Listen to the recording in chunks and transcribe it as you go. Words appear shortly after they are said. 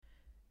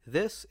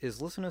This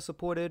is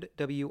listener-supported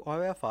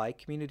WRFI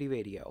Community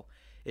Radio.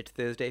 It's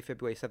Thursday,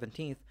 February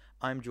 17th.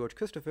 I'm George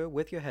Christopher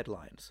with your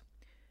headlines.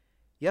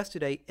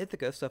 Yesterday,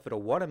 Ithaca suffered a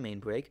water main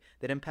break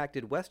that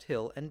impacted West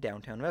Hill and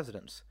downtown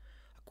residents.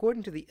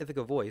 According to the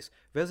Ithaca Voice,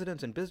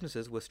 residents and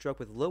businesses were struck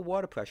with low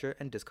water pressure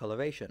and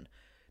discoloration.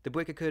 The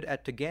break occurred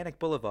at Taganic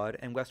Boulevard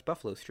and West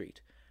Buffalo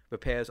Street.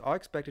 Repairs are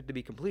expected to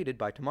be completed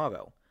by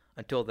tomorrow.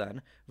 Until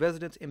then,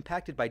 residents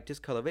impacted by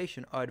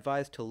discoloration are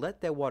advised to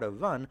let their water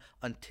run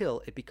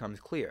until it becomes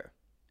clear.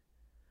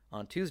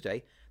 On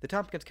Tuesday, the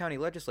Tompkins County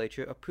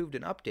Legislature approved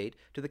an update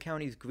to the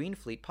county's Green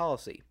Fleet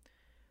policy.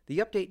 The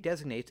update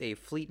designates a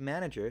fleet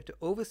manager to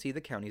oversee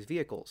the county's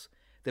vehicles.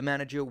 The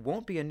manager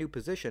won't be a new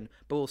position,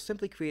 but will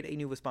simply create a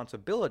new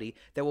responsibility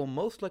that will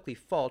most likely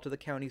fall to the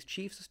county's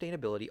chief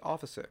sustainability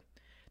officer.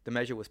 The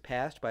measure was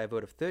passed by a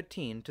vote of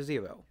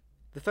 13-0.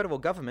 The federal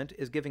government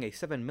is giving a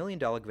 $7 million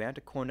grant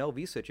to Cornell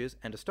researchers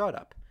and a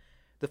startup.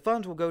 The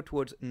funds will go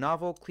towards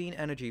novel clean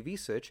energy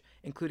research,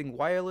 including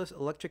wireless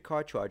electric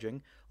car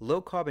charging,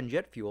 low-carbon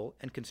jet fuel,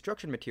 and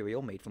construction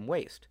material made from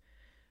waste.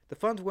 The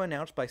funds were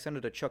announced by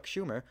Senator Chuck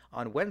Schumer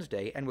on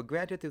Wednesday and were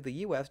granted through the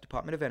U.S.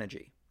 Department of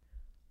Energy.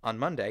 On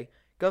Monday,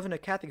 Governor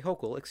Kathy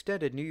Hochul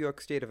extended New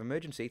York's state of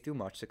emergency through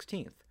March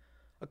 16th.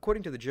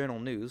 According to the Journal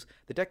News,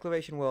 the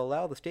declaration will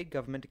allow the state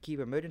government to keep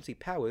emergency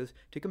powers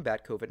to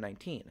combat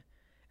COVID-19.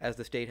 As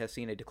the state has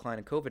seen a decline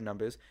in COVID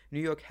numbers, New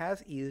York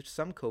has eased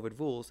some COVID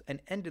rules and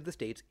ended the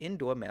state's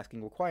indoor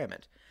masking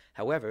requirement.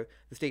 However,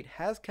 the state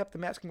has kept the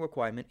masking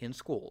requirement in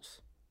schools.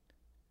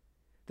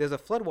 There's a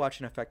flood watch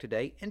in effect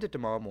today into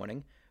tomorrow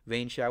morning.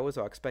 Rain showers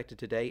are expected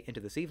today into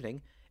this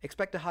evening.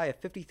 Expect a high of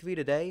 53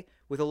 today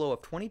with a low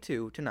of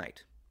 22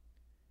 tonight.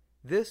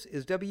 This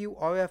is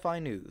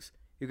WRFI News.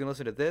 You can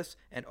listen to this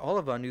and all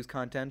of our news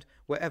content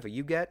wherever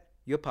you get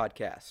your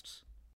podcasts.